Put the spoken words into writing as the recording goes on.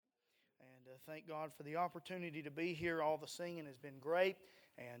thank God for the opportunity to be here. All the singing has been great.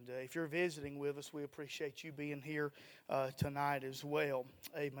 And if you're visiting with us, we appreciate you being here tonight as well.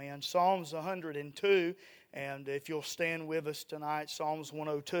 Amen. Psalms 102. And if you'll stand with us tonight, Psalms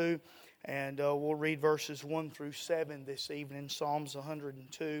 102. And we'll read verses 1 through 7 this evening. Psalms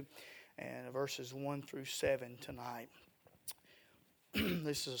 102 and verses 1 through 7 tonight.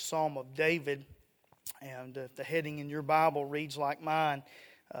 This is a psalm of David. And if the heading in your Bible reads like mine,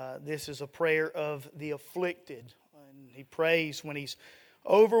 this is a prayer of the afflicted. And he prays when he's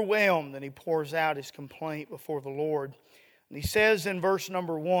overwhelmed, and he pours out his complaint before the Lord. And he says in verse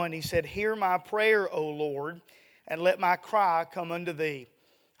number 1, he said, "Hear my prayer, O Lord, and let my cry come unto thee.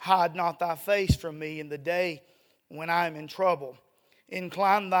 Hide not thy face from me in the day when I am in trouble.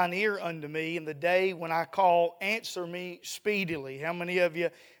 Incline thine ear unto me in the day when I call. Answer me speedily." How many of you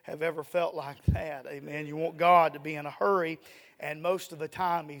have ever felt like that? Amen. You want God to be in a hurry, and most of the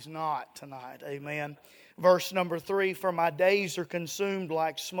time He's not tonight. Amen. Verse number 3, "For my days are consumed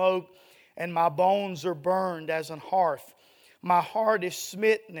like smoke, and my bones are burned as an hearth. My heart is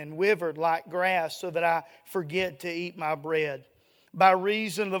smitten and withered like grass, so that I forget to eat my bread. By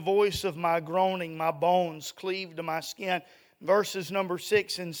reason of the voice of my groaning, my bones cleave to my skin." Verses number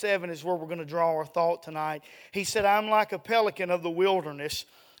 6 and 7 is where we're going to draw our thought tonight. He said, "I am like a pelican of the wilderness.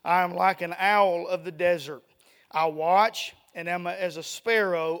 I am like an owl of the desert. I watch and am as a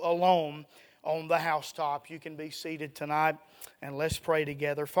sparrow alone on the housetop." You can be seated tonight, and let's pray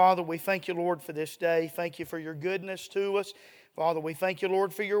together. Father, we thank you, Lord, for this day. Thank you for your goodness to us. Father, we thank you,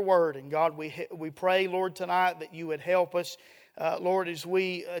 Lord, for your word. And God, we pray, Lord, tonight that you would help us, Lord, as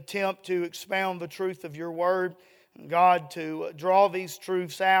we attempt to expound the truth of your word. God, to draw these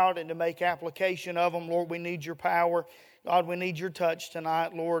truths out and to make application of them. Lord, we need your power. God, we need your touch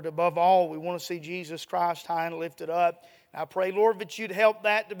tonight. Lord, above all, we want to see Jesus Christ high and lifted up. I pray, Lord, that you'd help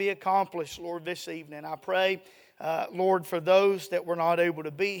that to be accomplished, Lord, this evening. I pray, Lord, for those that were not able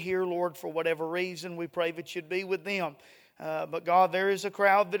to be here, Lord, for whatever reason, we pray that you'd be with them. But God, there is a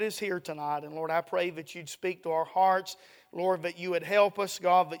crowd that is here tonight. And Lord, I pray that you'd speak to our hearts. Lord, that you would help us.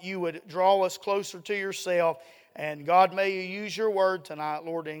 God, that you would draw us closer to yourself. And God, may you use your word tonight,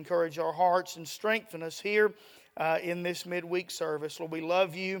 Lord, to encourage our hearts and strengthen us here in this midweek service. Lord, we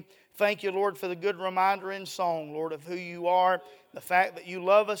love you. Thank you, Lord, for the good reminder in song, Lord, of who you are, the fact that you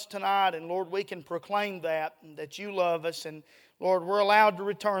love us tonight. And Lord, we can proclaim that you love us. And Lord, we're allowed to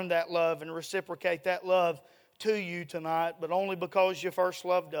return that love and reciprocate that love to you tonight, but only because you first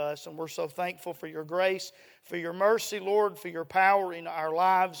loved us. And we're so thankful for your grace, for your mercy, Lord, for your power in our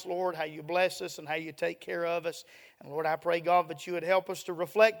lives, Lord, how you bless us and how you take care of us. And Lord, I pray, God, that you would help us to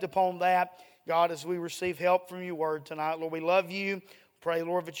reflect upon that, God, as we receive help from your word tonight. Lord, we love you. Pray,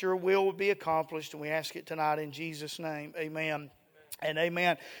 Lord, that your will would be accomplished, and we ask it tonight in Jesus' name. Amen and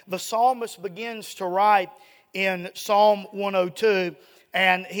amen. The psalmist begins to write in Psalm 102,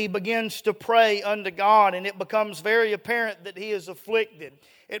 and he begins to pray unto God, and it becomes very apparent that he is afflicted.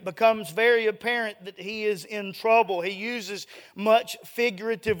 It becomes very apparent that he is in trouble. He uses much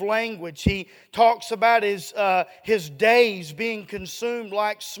figurative language. He talks about his days being consumed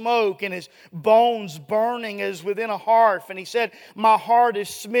like smoke and his bones burning as within a hearth. And he said, "My heart is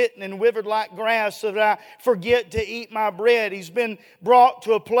smitten and withered like grass, so that I forget to eat my bread." He's been brought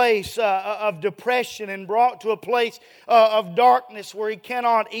to a place of depression and brought to a place of darkness where he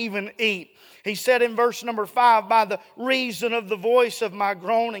cannot even eat. He said in verse number 5, "By the reason of the voice of my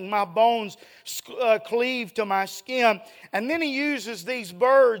groaning, my bones cleave to my skin." And then he uses these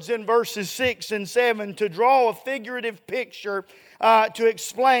birds in verses 6 and 7 to draw a figurative picture to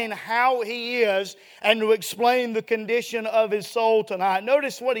explain how he is and to explain the condition of his soul tonight.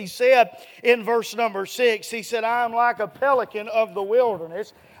 Notice what he said in verse number 6. He said, "I am like a pelican of the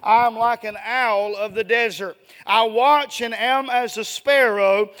wilderness. I am like an owl of the desert. I watch and am as a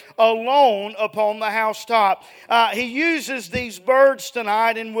sparrow alone upon the housetop." He uses these birds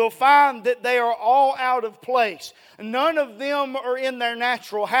tonight, and we'll find that they are all out of place. None of them are in their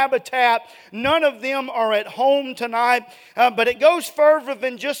natural habitat. None of them are at home tonight. But it goes further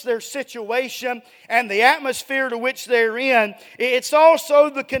than just their situation and the atmosphere to which they're in. It's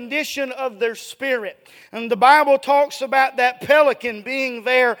also the condition of their spirit. And the Bible talks about that pelican being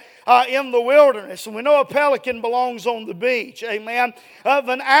there in the wilderness. And we know a pelican belongs on the beach. Amen.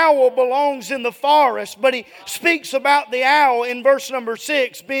 An owl belongs in the forest. But he speaks about the owl in verse number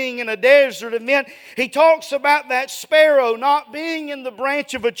 6 being in a desert. And then he talks about that sparrow not being in the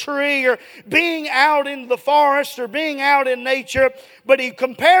branch of a tree or being out in the forest or being out in nature. But he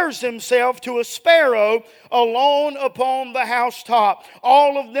compares himself to a sparrow alone upon the housetop.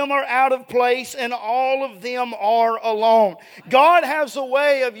 All of them are out of place and all of them are alone. God has a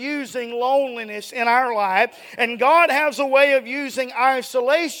way way of using loneliness in our life, and God has a way of using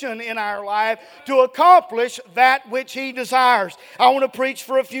isolation in our life to accomplish that which He desires. I want to preach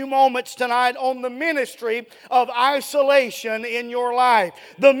for a few moments tonight on the ministry of isolation in your life.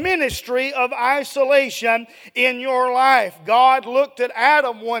 The ministry of isolation in your life. God looked at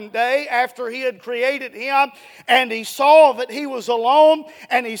Adam one day after He had created him, and He saw that he was alone,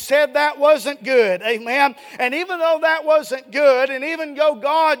 and He said that wasn't good. Amen. And even though that wasn't good, and even though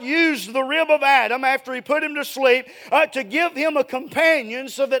God used the rib of Adam after He put him to sleep to give him a companion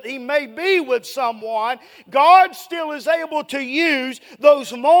so that he may be with someone, God still is able to use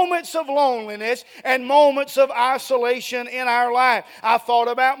those moments of loneliness and moments of isolation in our life. I thought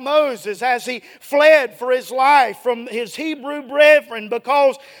about Moses as he fled for his life from his Hebrew brethren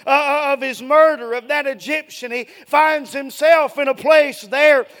because of his murder of that Egyptian. He finds himself in a place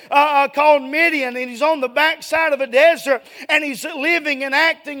there called Midian, and he's on the backside of a desert, and he's living and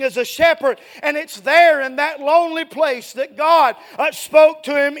acting as a shepherd. And it's there in that lonely place that God spoke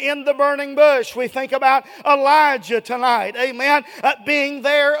to him in the burning bush. We think about Elijah tonight, amen, being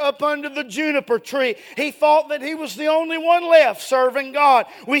there up under the juniper tree. He thought that he was the only one left serving God.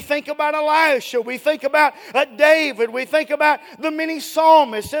 We think about Elisha. We think about David. We think about the many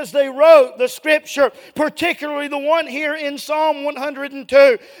psalmists as they wrote the Scripture, particularly the one here in Psalm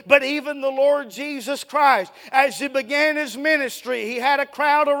 102. But even the Lord Jesus Christ, as He began His ministry, He had a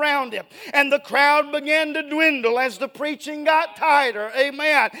crowd around Him, and the crowd began to dwindle as the preaching got tighter,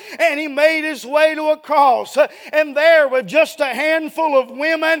 amen, and He made His way to a cross, and there with just a handful of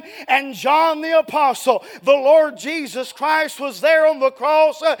women and John the Apostle, the Lord Jesus Christ was there on the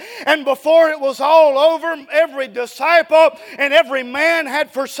cross, and before it was all over, every disciple and every man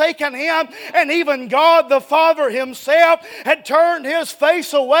had forsaken Him, and even God the Father Himself had turned His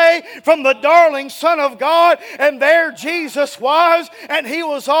face away from the darling Son of God, and there Jesus was, and He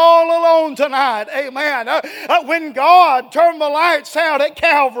was all alone tonight, amen. When God turned the lights out at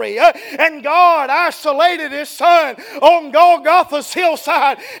Calvary, and God isolated His Son on Golgotha's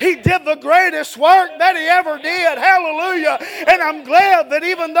hillside, He did the greatest work that He ever did, hallelujah. And I'm glad that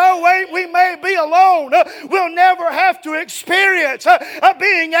even though we may be alone, we'll never have to experience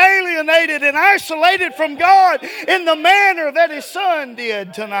being alienated and isolated from God in the manner that His Son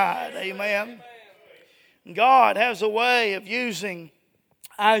did tonight, amen. God has a way of using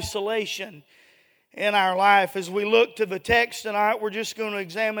isolation in our life. As we look to the text tonight, we're just going to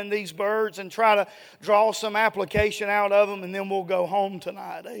examine these birds and try to draw some application out of them, and then we'll go home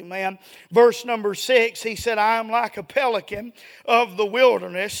tonight. Amen. Verse number 6, he said, I am like a pelican of the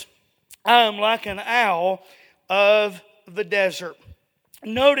wilderness. I am like an owl of the desert.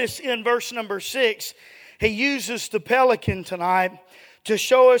 Notice in verse number 6, he uses the pelican tonight to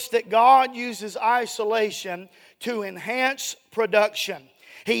show us that God uses isolation to enhance production.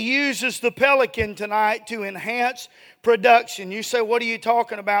 He uses the pelican tonight to enhance production. You say, what are you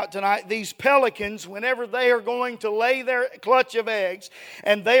talking about tonight? These pelicans, whenever they are going to lay their clutch of eggs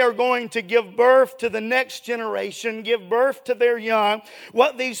and they are going to give birth to the next generation, give birth to their young,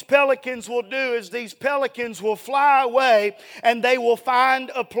 what these pelicans will do is these pelicans will fly away and they will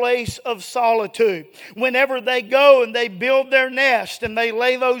find a place of solitude. Whenever they go and they build their nest and they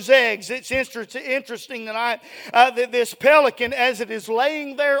lay those eggs, it's interesting tonight that this pelican, as it is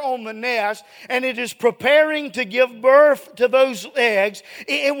laying there on the nest and it is preparing to give birth to those eggs,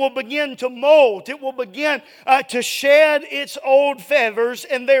 it will begin to molt. It will begin to shed its old feathers,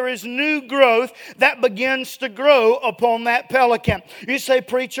 and there is new growth that begins to grow upon that pelican. You say,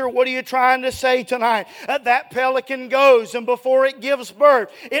 preacher, what are you trying to say tonight? That pelican goes, and before it gives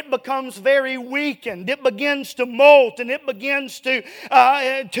birth, it becomes very weakened. It begins to molt, and it begins to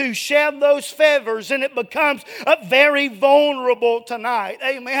shed those feathers, and it becomes very vulnerable tonight.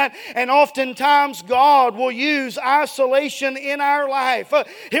 Amen. And oftentimes God will use isolation in our life.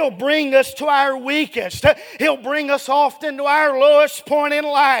 He'll bring us to our weakest. He'll bring us often to our lowest point in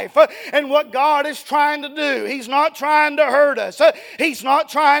life. And what God is trying to do, He's not trying to hurt us. He's not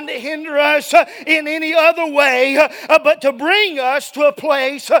trying to hinder us in any other way, but to bring us to a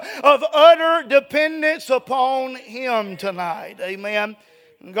place of utter dependence upon Him tonight. Amen.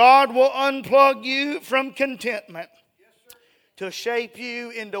 God will unplug you from contentment to shape you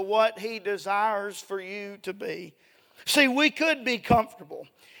into what He desires for you to be. See, we could be comfortable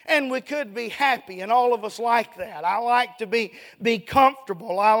And we could be happy, and all of us like that. I like to be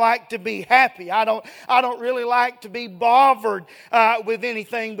comfortable. I like to be happy. I don't really like to be bothered with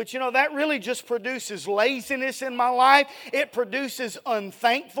anything. But that really just produces laziness in my life. It produces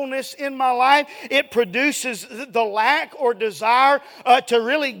unthankfulness in my life. It produces the lack or desire to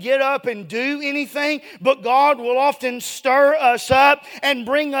really get up and do anything. But God will often stir us up and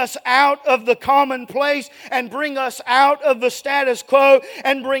bring us out of the commonplace and bring us out of the status quo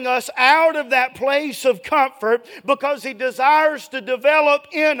and bring us out of that place of comfort, because He desires to develop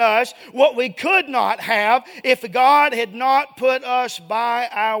in us what we could not have if God had not put us by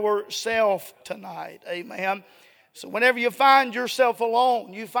ourselves tonight. Amen. So whenever you find yourself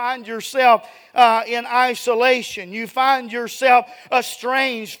alone, you find yourself in isolation, you find yourself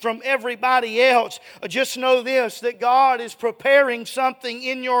estranged from everybody else, just know this, that God is preparing something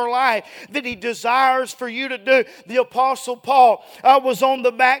in your life that He desires for you to do. The Apostle Paul was on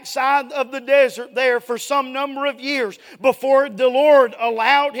the backside of the desert there for some number of years before the Lord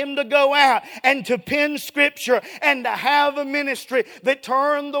allowed him to go out and to pen Scripture and to have a ministry that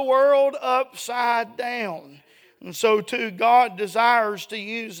turned the world upside down. And so too, God desires to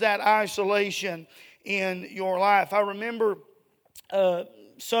use that isolation in your life. I remember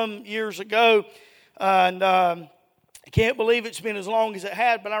some years ago, and I can't believe it's been as long as it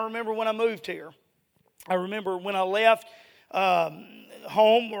had, but I remember when I moved here. I remember when I left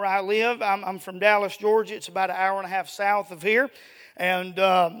home where I live. I'm from Dallas, Georgia. It's about an hour and a half south of here. And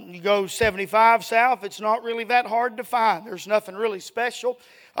you go 75 south, it's not really that hard to find. There's nothing really special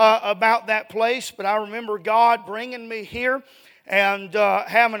about that place. But I remember God bringing me here and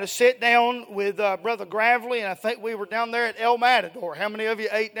having to sit down with Brother Gravely. And I think we were down there at El Matador. How many of you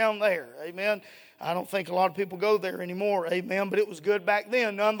ate down there? Amen. I don't think a lot of people go there anymore, amen, but it was good back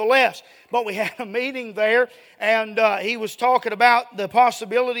then nonetheless. But we had a meeting there, and he was talking about the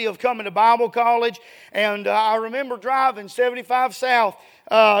possibility of coming to Bible college. And I remember driving 75 South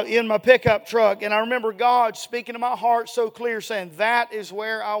in my pickup truck, and I remember God speaking to my heart so clear, saying, "That is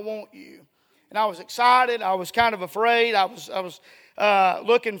where I want you." And I was excited. I was kind of afraid. I was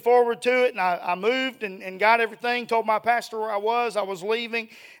looking forward to it, and I moved and got everything, told my pastor where I was leaving,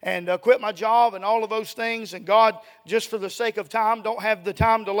 and quit my job and all of those things. And God, just for the sake of time, don't have the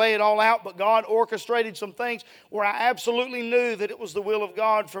time to lay it all out, but God orchestrated some things where I absolutely knew that it was the will of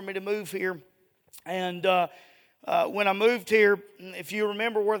God for me to move here. And when I moved here, if you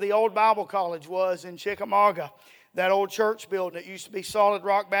remember where the old Bible college was in Chickamauga, that old church building, it used to be Solid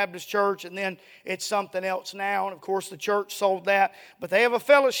Rock Baptist Church, and then it's something else now. And of course, the church sold that. But they have a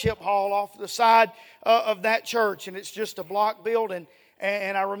fellowship hall off the side of that church, and it's just a block building.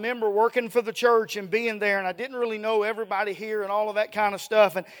 And I remember working for the church and being there, and I didn't really know everybody here and all of that kind of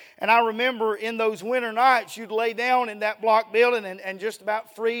stuff. And I remember in those winter nights, you'd lay down in that block building and just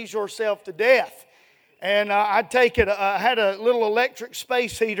about freeze yourself to death. And I'd take it, I had a little electric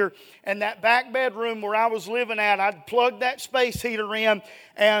space heater, and that back bedroom where I was living at, I'd plug that space heater in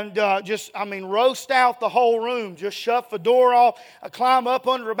and roast out the whole room. Just shut the door off, I'd climb up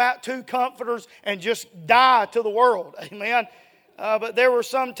under about 2 comforters and just die to the world. Amen. But there were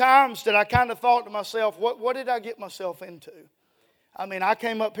some times that I kind of thought to myself, what did I get myself into? I mean, I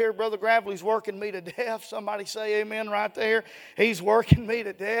came up here, Brother Gravely's working me to death. Somebody say amen right there. He's working me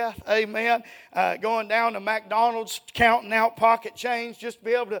to death. Amen. Going down to McDonald's, counting out pocket change just to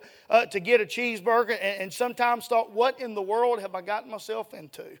be able to get a cheeseburger. And sometimes thought, what in the world have I gotten myself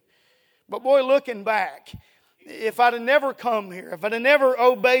into? But boy, looking back, if I'd have never come here, if I'd have never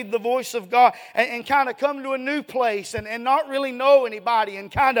obeyed the voice of God and kind of come to a new place and not really know anybody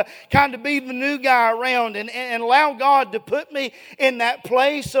and kind of be the new guy around and allow God to put me in that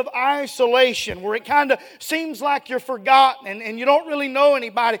place of isolation where it kind of seems like you're forgotten and you don't really know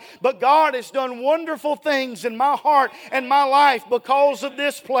anybody. But God has done wonderful things in my heart and my life because of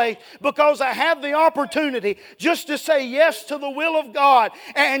this place, because I have the opportunity just to say yes to the will of God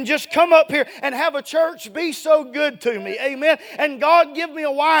and just come up here and have a church be so good to me. Amen. And God give me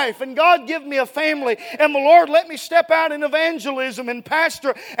a wife, and God give me a family, and the Lord let me step out in evangelism and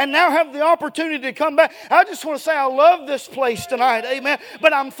pastor, and now have the opportunity to come back. I just want to say I love this place tonight. Amen.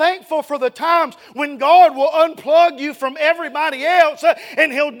 But I'm thankful for the times when God will unplug you from everybody else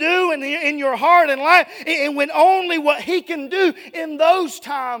and He'll do in your heart and life, and when only what He can do in those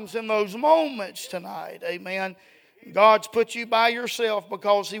times, in those moments tonight. Amen. God's put you by yourself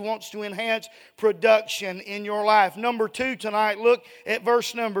because He wants to enhance production in your life. Number 2 tonight, look at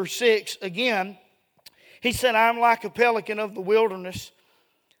verse number 6 again. He said, I'm like a pelican of the wilderness.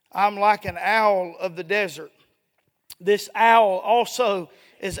 I'm like an owl of the desert. This owl also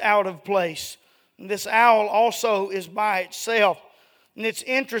is out of place. This owl also is by itself. And it's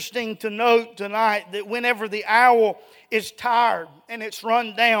interesting to note tonight that whenever the owl is tired and it's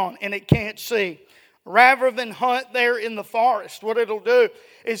run down and it can't see, rather than hunt there in the forest, what it'll do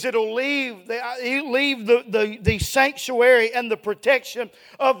is it'll leave the sanctuary and the protection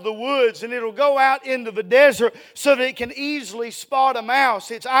of the woods, and it'll go out into the desert so that it can easily spot a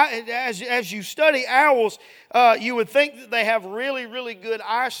mouse. As you study owls, you would think that they have really, really good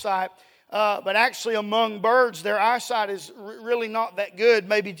eyesight. But actually among birds, their eyesight is really not that good,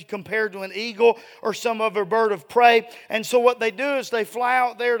 maybe compared to an eagle or some other bird of prey. And so what they do is they fly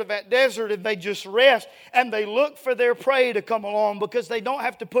out there to that desert and they just rest and they look for their prey to come along because they don't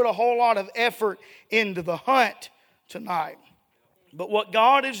have to put a whole lot of effort into the hunt tonight. But what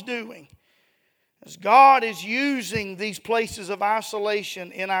God is doing is God is using these places of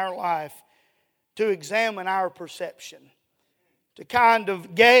isolation in our life to examine our perception, to kind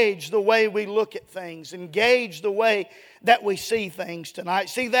of gauge the way we look at things and gauge the way that we see things tonight.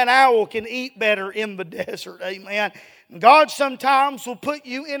 See, that owl can eat better in the desert, amen. And God sometimes will put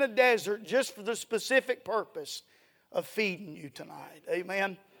you in a desert just for the specific purpose of feeding you tonight,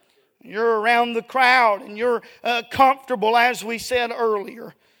 amen. You're around the crowd and you're comfortable, as we said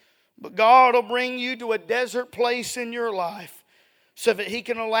earlier. But God will bring you to a desert place in your life so that He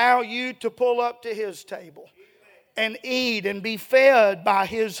can allow you to pull up to His table and eat and be fed by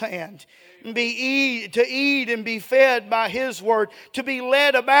His hand. To eat and be fed by His Word, to be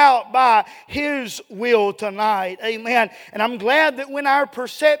led about by His will tonight. Amen. And I'm glad that when our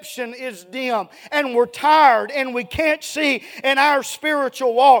perception is dim and we're tired and we can't see in our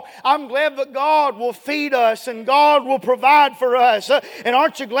spiritual walk, I'm glad that God will feed us and God will provide for us. And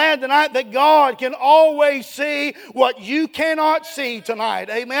aren't you glad tonight that God can always see what you cannot see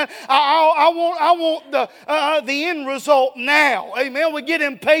tonight? Amen. I want the end result now. Amen. We get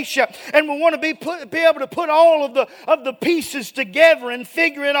impatient and we want to be able to put all of the pieces together and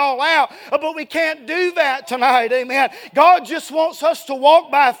figure it all out. But we can't do that tonight. Amen. God just wants us to walk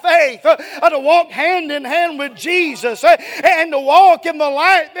by faith, to walk hand in hand with Jesus, and to walk in the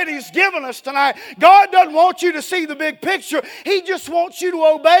light that He's given us tonight. God doesn't want you to see the big picture. He just wants you to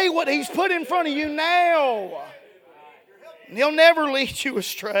obey what He's put in front of you now. And He'll never lead you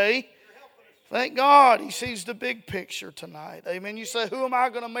astray. Thank God He sees the big picture tonight. Amen. You say, who am I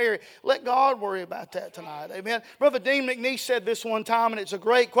going to marry? Let God worry about that tonight. Amen. Brother Dean McNeese said this one time, and it's a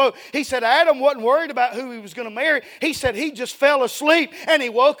great quote. He said Adam wasn't worried about who he was going to marry. He said he just fell asleep and he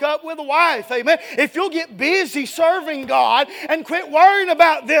woke up with a wife. Amen. If you'll get busy serving God and quit worrying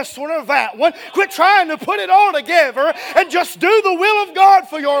about this one or that one, quit trying to put it all together and just do the will of God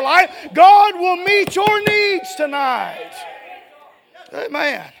for your life, God will meet your needs tonight.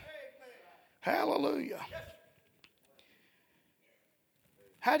 Amen. Hallelujah.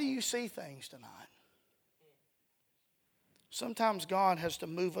 How do you see things tonight? Sometimes God has to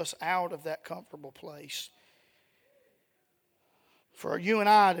move us out of that comfortable place for you and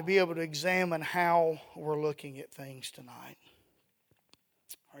I to be able to examine how we're looking at things tonight.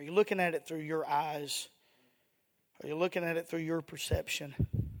 Are you looking at it through your eyes? Are you looking at it through your perception?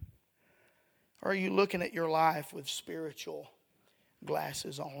 Or are you looking at your life with spiritual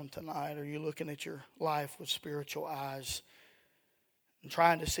glasses on tonight? Are you looking at your life with spiritual eyes and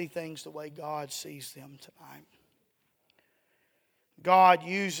trying to see things the way God sees them tonight? God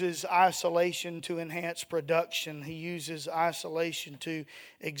uses isolation to enhance production. He uses isolation to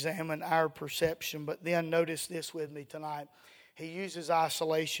examine our perception. But then notice this with me tonight. He uses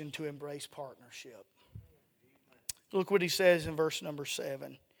isolation to embrace partnership. Look what He says in verse number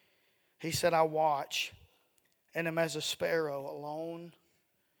 7. He said, I watch and am as a sparrow alone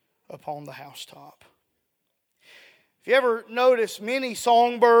upon the housetop. If you ever notice, many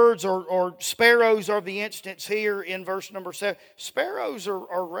songbirds or sparrows are the instance here in verse number 7. Sparrows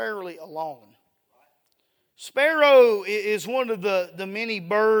are rarely alone. Sparrow is one of the many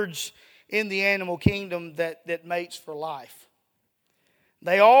birds in the animal kingdom that mates for life.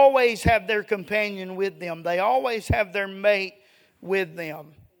 They always have their companion with them. They always have their mate with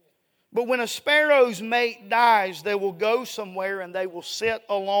them. But when a sparrow's mate dies, they will go somewhere and they will sit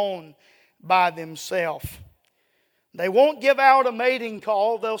alone by themselves. They won't give out a mating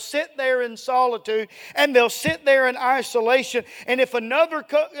call. They'll sit there in solitude and they'll sit there in isolation. And if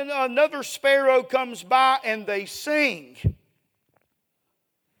another sparrow comes by and they sing,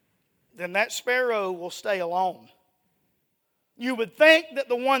 then that sparrow will stay alone. You would think that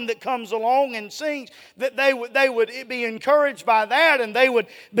the one that comes along and sings, that they would be encouraged by that, and they would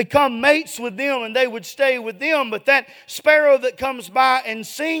become mates with them, and they would stay with them. But that sparrow that comes by and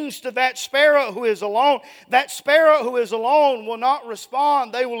sings to that sparrow who is alone, that sparrow who is alone will not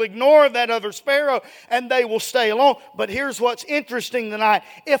respond. They will ignore that other sparrow, and they will stay alone. But here's what's interesting tonight.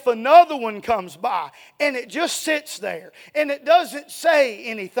 If another one comes by, and it just sits there, and it doesn't say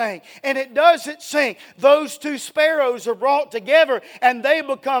anything, and it doesn't sing, those two sparrows are brought together, and they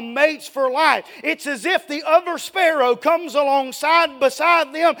become mates for life. It's as if the other sparrow comes alongside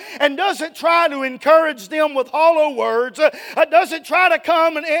beside them and doesn't try to encourage them with hollow words, doesn't try to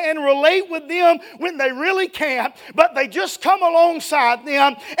come and relate with them when they really can't, but they just come alongside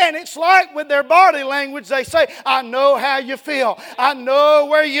them, and it's like with their body language, they say, I know how you feel. I know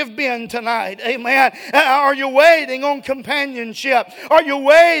where you've been tonight. Amen. Are you waiting on companionship? Are you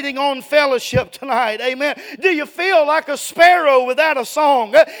waiting on fellowship tonight? Amen. Do you feel like a sparrow without a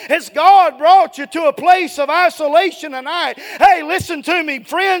song? Has God brought you to a place of isolation tonight? Hey, listen to me.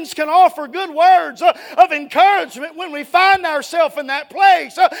 Friends can offer good words of encouragement when we find ourselves in that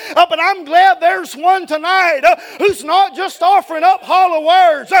place. But I'm glad there's one tonight who's not just offering up hollow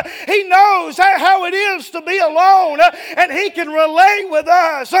words. He knows how it is to be alone, and he can relate with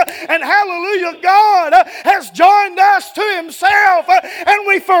us. And hallelujah, God has joined us to himself, and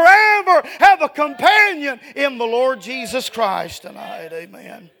we forever have a companion in the Lord Jesus Christ tonight.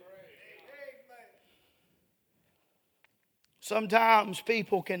 Amen. Sometimes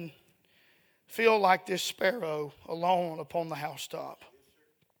people can feel like this sparrow alone upon the housetop.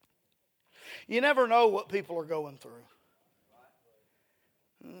 You never know what people are going through.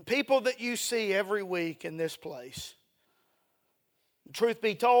 People that you see every week in this place. Truth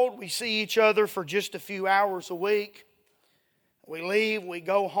be told, we see each other for just a few hours a week. We leave, we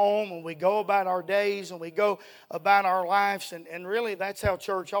go home, and we go about our days, and we go about our lives. And really, that's how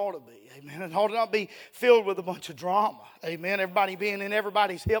church ought to be. Amen. It ought to not be filled with a bunch of drama. Amen. Everybody being in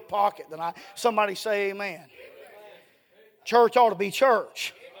everybody's hip pocket tonight. Somebody say amen. Amen. Church ought to be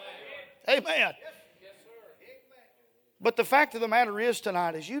church. Amen. Amen. But the fact of the matter is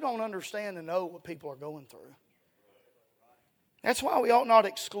tonight is you don't understand and know what people are going through. That's why we ought not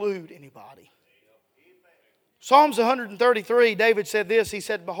exclude anybody. Psalms 133, David said this. He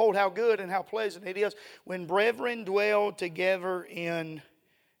said, behold how good and how pleasant it is when brethren dwell together in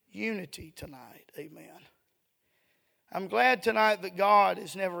unity tonight. Amen. I'm glad tonight that God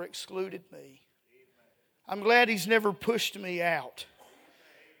has never excluded me. I'm glad He's never pushed me out.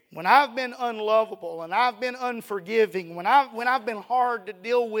 When I've been unlovable and I've been unforgiving, when I've been hard to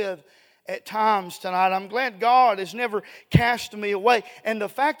deal with at times tonight, I'm glad God has never cast me away. And the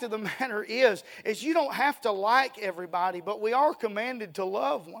fact of the matter is you don't have to like everybody, but we are commanded to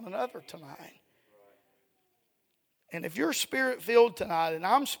love one another tonight. And if you're Spirit-filled tonight and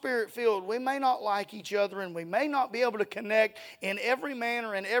I'm Spirit-filled, we may not like each other and we may not be able to connect in every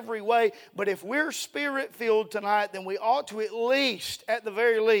manner and every way, but if we're Spirit-filled tonight, then we ought to at least, at the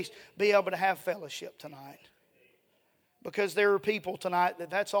very least, be able to have fellowship tonight. Because there are people tonight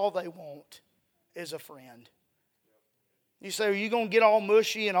that's all they want is a friend. You say, are you going to get all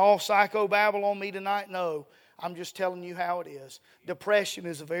mushy and all psychobabble on me tonight? No, I'm just telling you how it is. Depression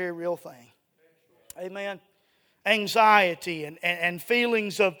is a very real thing. Amen. Anxiety and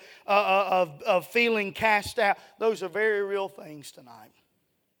feelings of feeling cast out, those are very real things tonight.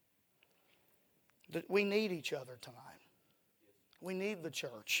 We need each other tonight. We need the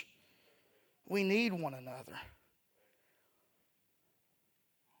church. We need one another.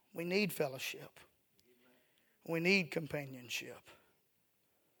 We need fellowship. We need companionship.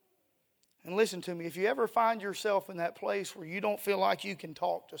 And listen to me, if you ever find yourself in that place where you don't feel like you can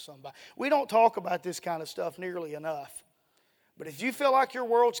talk to somebody, we don't talk about this kind of stuff nearly enough. But if you feel like your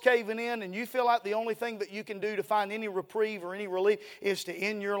world's caving in and you feel like the only thing that you can do to find any reprieve or any relief is to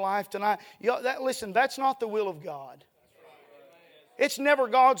end your life tonight, listen, that's not the will of God. It's never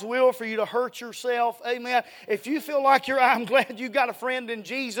God's will for you to hurt yourself. Amen. If you feel like I'm glad you got a friend in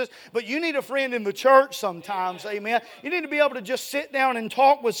Jesus, but you need a friend in the church sometimes. Amen. You need to be able to just sit down and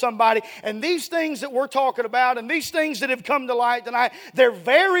talk with somebody. And these things that we're talking about and these things that have come to light tonight, they're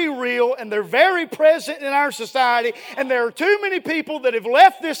very real and they're very present in our society. And there are too many people that have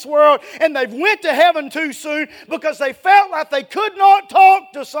left this world and they've went to heaven too soon because they felt like they could not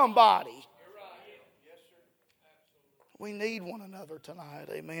talk to somebody. We need one another tonight,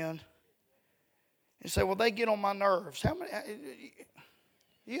 amen. You say, well, they get on my nerves. How many?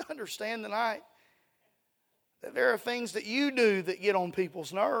 You understand tonight that there are things that you do that get on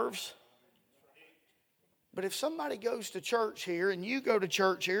people's nerves. But if somebody goes to church here and you go to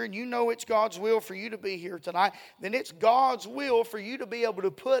church here and you know it's God's will for you to be here tonight, then it's God's will for you to be able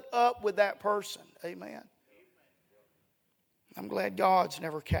to put up with that person. Amen. I'm glad God's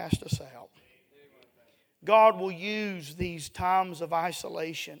never cast us out. God will use these times of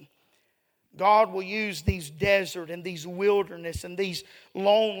isolation. God will use these desert and these wilderness and these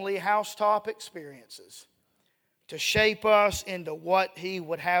lonely housetop experiences to shape us into what He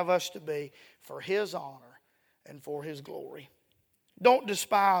would have us to be for His honor and for His glory. Don't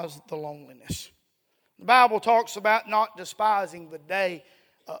despise the loneliness. The Bible talks about not despising the day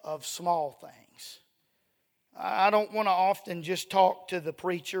of small things. I don't want to often just talk to the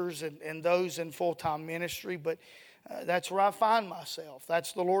preachers and those in full-time ministry, but that's where I find myself.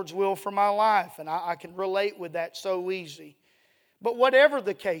 That's the Lord's will for my life, and I can relate with that so easy. But whatever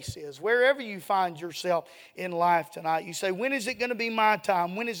the case is, wherever you find yourself in life tonight, you say, when is it going to be my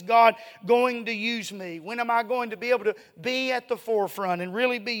time? When is God going to use me? When am I going to be able to be at the forefront and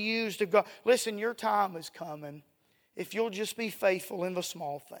really be used to God? Listen, your time is coming if you'll just be faithful in the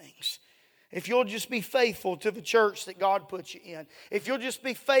small things. If you'll just be faithful to the church that God put you in. If you'll just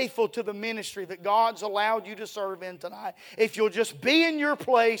be faithful to the ministry that God's allowed you to serve in tonight. If you'll just be in your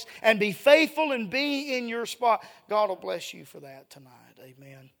place and be faithful and be in your spot. God will bless you for that tonight.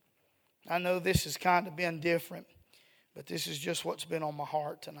 Amen. I know this has kind of been different, but this is just what's been on my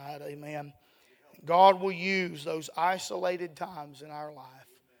heart tonight. Amen. God will use those isolated times in our life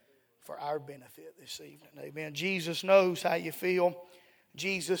for our benefit this evening. Amen. Jesus knows how you feel.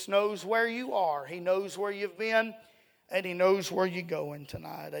 Jesus knows where you are. He knows where you've been, and He knows where you're going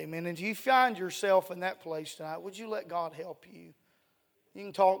tonight. Amen. And if you find yourself in that place tonight, would you let God help you? You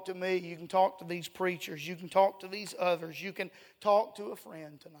can talk to me. You can talk to these preachers. You can talk to these others. You can talk to a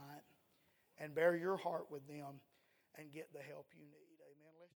friend tonight and bear your heart with them and get the help you need.